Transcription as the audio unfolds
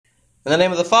In the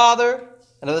name of the Father,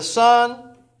 and of the Son,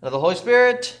 and of the Holy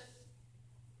Spirit.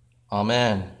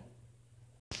 Amen.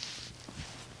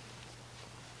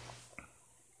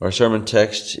 Our sermon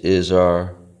text is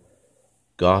our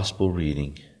gospel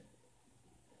reading.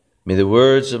 May the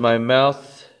words of my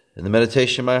mouth and the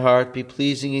meditation of my heart be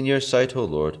pleasing in your sight, O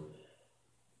Lord.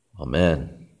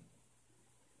 Amen.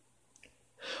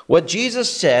 What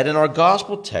Jesus said in our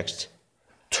gospel text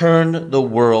turned the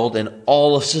world and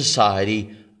all of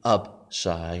society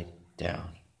upside down.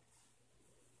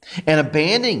 And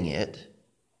abandoning it,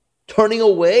 turning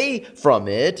away from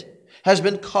it, has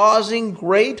been causing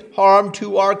great harm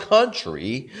to our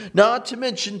country, not to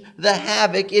mention the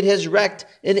havoc it has wreaked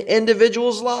in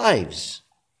individuals' lives.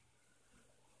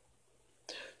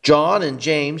 John and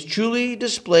James truly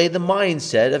display the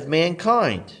mindset of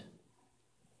mankind.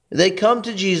 They come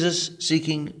to Jesus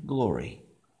seeking glory.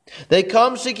 They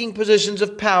come seeking positions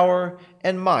of power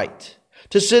and might,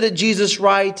 to sit at Jesus'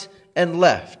 right and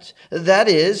left. That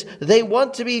is, they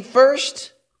want to be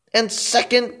first and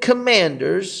second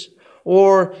commanders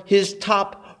or his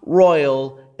top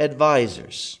royal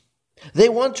advisors. They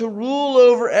want to rule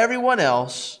over everyone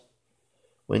else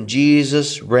when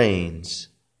Jesus reigns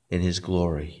in his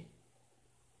glory.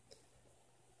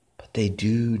 But they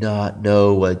do not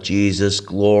know what Jesus'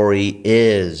 glory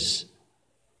is.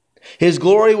 His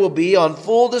glory will be on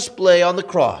full display on the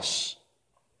cross.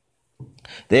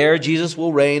 There, Jesus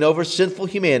will reign over sinful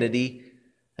humanity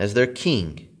as their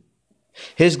king.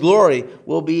 His glory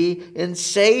will be in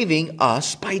saving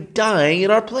us by dying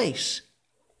in our place.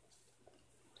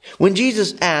 When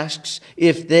Jesus asks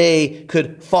if they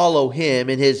could follow him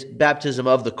in his baptism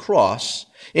of the cross,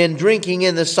 in drinking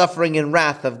in the suffering and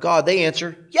wrath of God, they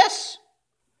answer, yes.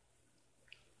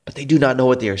 But they do not know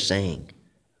what they are saying.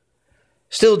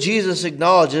 Still, Jesus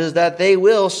acknowledges that they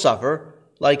will suffer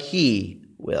like he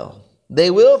will. They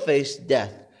will face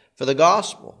death for the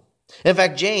gospel. In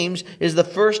fact, James is the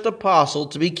first apostle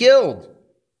to be killed,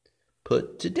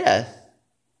 put to death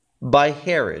by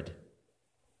Herod.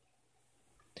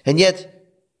 And yet,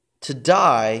 to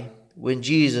die when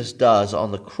Jesus does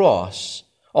on the cross,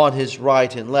 on his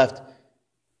right and left,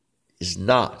 is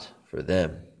not for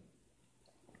them.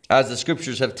 As the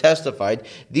scriptures have testified,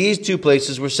 these two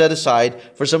places were set aside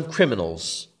for some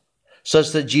criminals,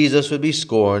 such that Jesus would be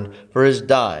scorned for his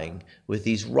dying with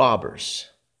these robbers.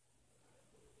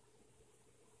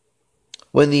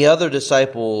 When the other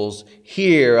disciples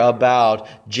hear about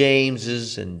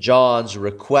James's and John's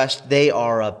request, they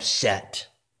are upset.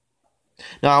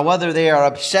 Now, whether they are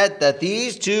upset that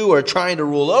these two are trying to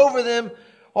rule over them,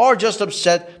 or just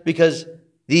upset because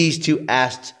these two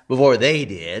asked before they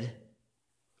did,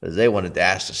 because they wanted to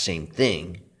ask the same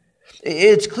thing,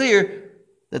 it's clear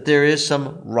that there is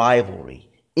some rivalry,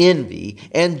 envy,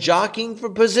 and jockeying for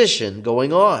position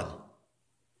going on.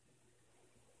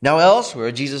 Now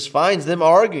elsewhere, Jesus finds them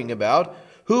arguing about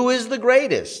who is the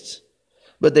greatest,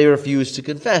 but they refuse to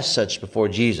confess such before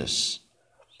Jesus.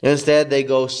 Instead, they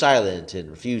go silent and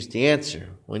refuse to answer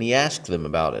when he asks them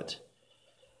about it.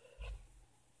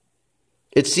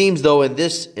 It seems, though, in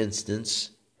this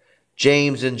instance,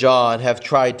 James and John have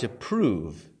tried to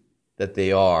prove that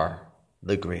they are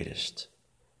the greatest.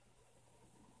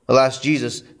 Alas,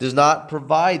 Jesus does not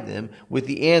provide them with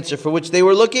the answer for which they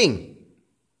were looking.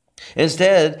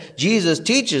 Instead, Jesus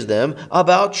teaches them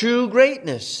about true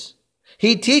greatness.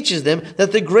 He teaches them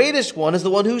that the greatest one is the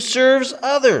one who serves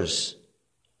others.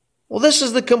 Well, this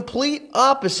is the complete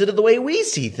opposite of the way we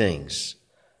see things.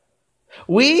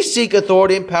 We seek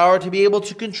authority and power to be able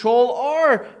to control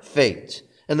our fate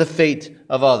and the fate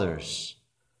of others.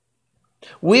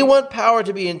 We want power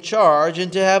to be in charge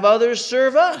and to have others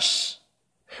serve us.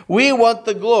 We want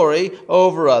the glory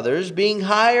over others, being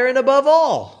higher and above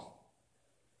all.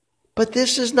 But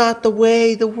this is not the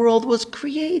way the world was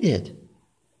created.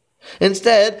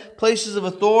 Instead, places of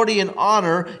authority and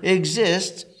honor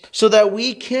exist so that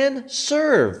we can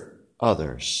serve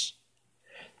others.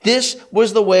 This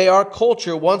was the way our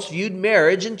culture once viewed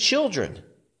marriage and children.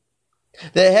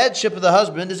 The headship of the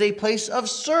husband is a place of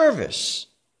service.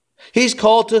 He's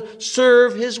called to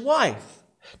serve his wife,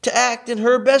 to act in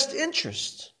her best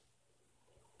interest.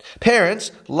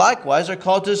 Parents, likewise, are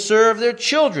called to serve their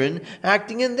children,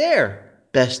 acting in their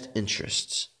best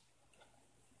interests.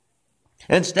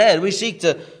 Instead, we seek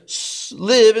to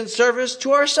live in service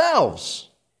to ourselves.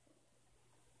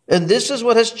 And this is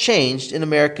what has changed in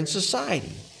American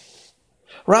society.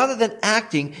 Rather than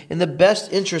acting in the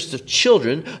best interests of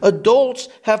children, adults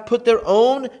have put their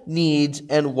own needs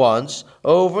and wants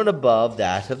over and above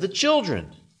that of the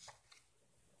children.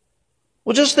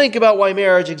 Well, just think about why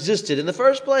marriage existed in the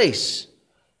first place.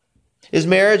 Is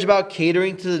marriage about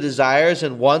catering to the desires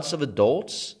and wants of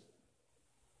adults?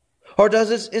 Or does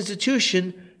this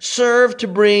institution serve to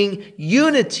bring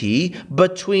unity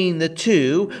between the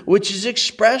two, which is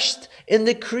expressed in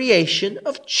the creation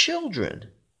of children?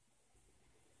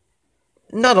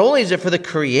 Not only is it for the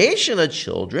creation of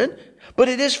children, but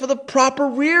it is for the proper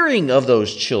rearing of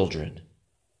those children.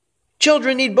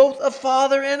 Children need both a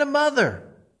father and a mother.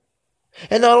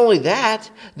 And not only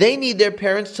that, they need their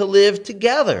parents to live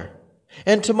together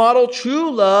and to model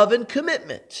true love and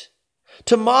commitment,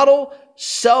 to model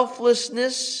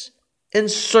selflessness and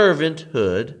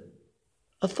servanthood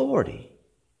authority.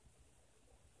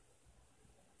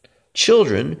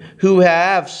 Children who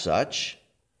have such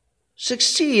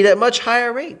succeed at much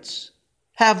higher rates,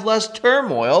 have less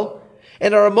turmoil,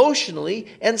 and are emotionally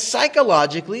and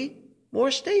psychologically more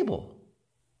stable.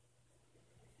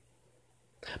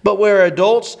 But where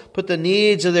adults put the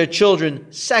needs of their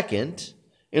children second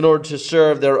in order to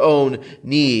serve their own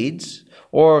needs,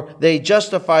 or they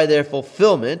justify their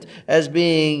fulfillment as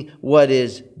being what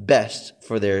is best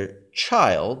for their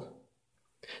child,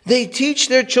 they teach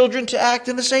their children to act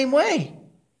in the same way.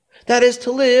 That is,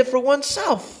 to live for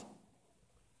oneself.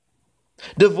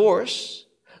 Divorce,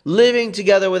 living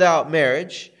together without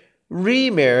marriage,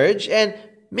 remarriage, and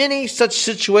many such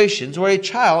situations where a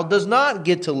child does not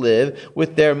get to live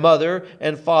with their mother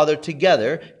and father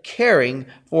together, caring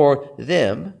for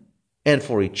them and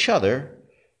for each other,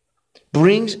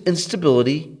 brings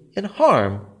instability and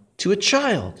harm to a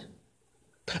child.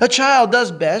 A child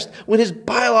does best when his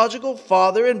biological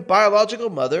father and biological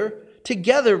mother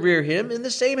together rear him in the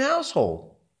same household.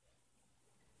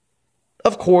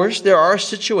 Of course, there are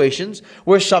situations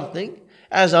where something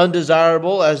as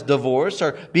undesirable as divorce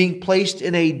or being placed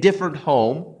in a different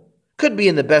home could be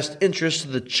in the best interest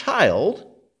of the child,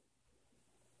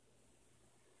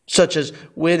 such as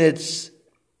when it's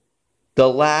the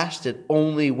last and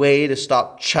only way to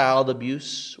stop child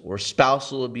abuse or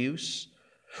spousal abuse,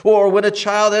 or when a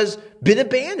child has been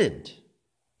abandoned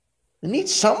and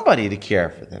needs somebody to care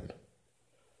for them.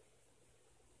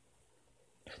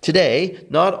 Today,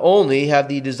 not only have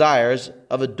the desires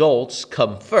of adults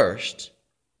come first,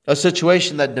 a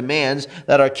situation that demands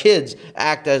that our kids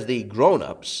act as the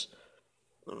grown-ups,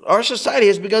 our society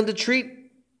has begun to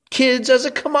treat kids as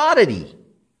a commodity.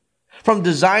 From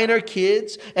designer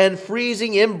kids and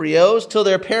freezing embryos till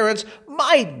their parents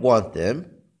might want them,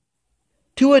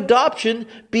 to adoption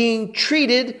being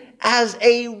treated as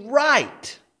a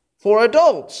right for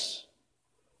adults.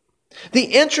 The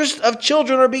interests of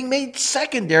children are being made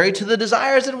secondary to the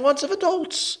desires and wants of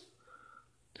adults.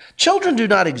 Children do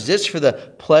not exist for the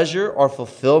pleasure or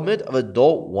fulfillment of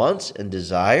adult wants and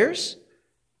desires.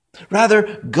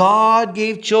 Rather, God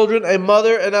gave children a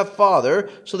mother and a father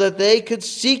so that they could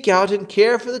seek out and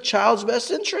care for the child's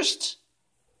best interests.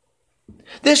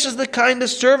 This is the kind of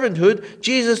servanthood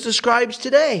Jesus describes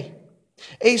today.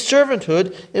 A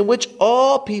servanthood in which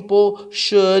all people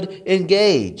should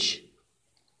engage.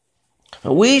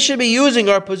 We should be using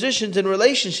our positions and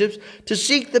relationships to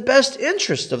seek the best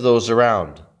interest of those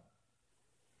around.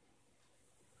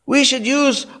 We should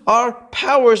use our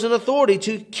powers and authority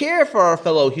to care for our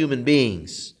fellow human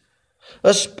beings,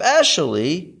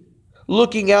 especially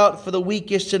looking out for the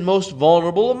weakest and most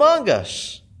vulnerable among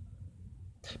us.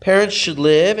 Parents should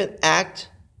live and act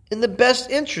in the best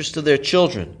interest of their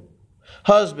children.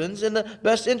 Husbands in the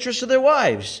best interest of their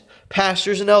wives.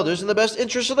 Pastors and elders in the best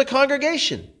interest of the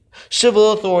congregation.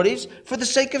 Civil authorities for the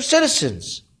sake of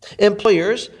citizens.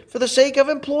 Employers for the sake of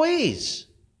employees.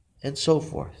 And so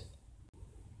forth.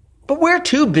 But we're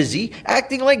too busy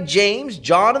acting like James,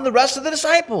 John, and the rest of the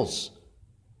disciples.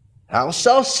 How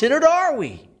self-centered are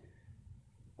we?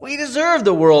 We deserve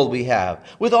the world we have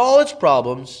with all its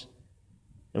problems,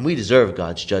 and we deserve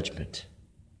God's judgment.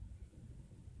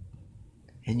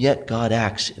 And yet God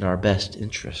acts in our best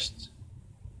interest.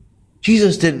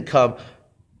 Jesus didn't come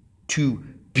to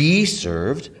be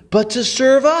served, but to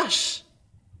serve us.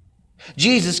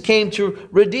 Jesus came to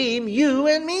redeem you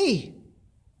and me.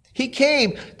 He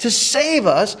came to save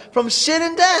us from sin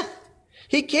and death.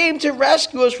 He came to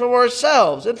rescue us from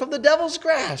ourselves and from the devil's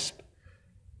grasp.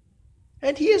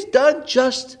 And he has done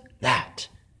just that.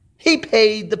 He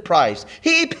paid the price.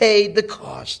 He paid the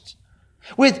cost.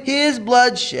 With his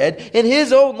blood shed and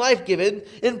his own life given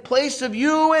in place of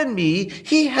you and me,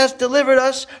 he has delivered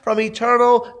us from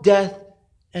eternal death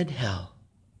and hell.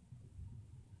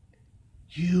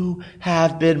 You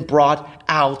have been brought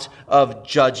out of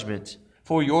judgment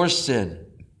for your sin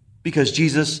because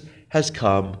Jesus has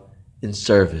come in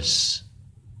service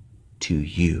to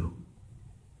you.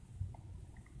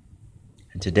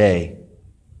 And today,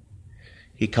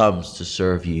 he comes to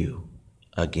serve you.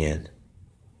 again.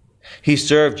 He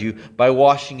served you by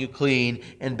washing you clean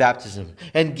in baptism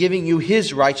and giving you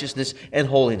His righteousness and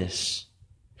holiness.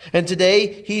 And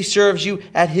today He serves you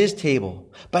at His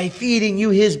table by feeding you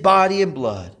His body and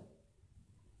blood.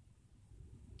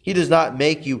 He does not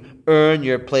make you earn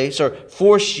your place or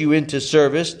force you into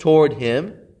service toward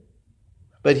Him,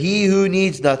 but He who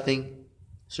needs nothing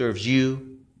serves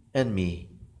you and me,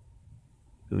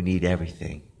 who need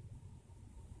everything.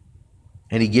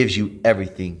 And He gives you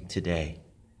everything today.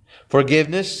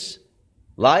 Forgiveness,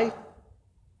 life,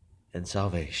 and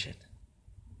salvation.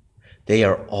 They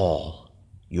are all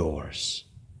yours.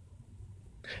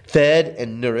 Fed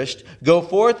and nourished, go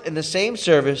forth in the same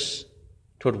service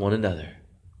toward one another.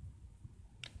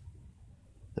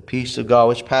 The peace of God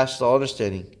which passes all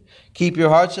understanding, keep your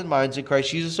hearts and minds in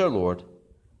Christ Jesus our Lord.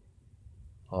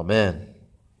 Amen.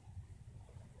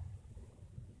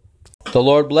 The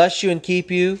Lord bless you and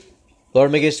keep you.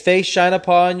 Lord, make His face shine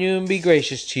upon you and be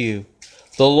gracious to you.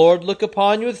 The Lord look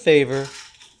upon you with favor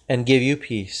and give you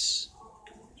peace.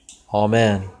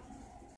 Amen.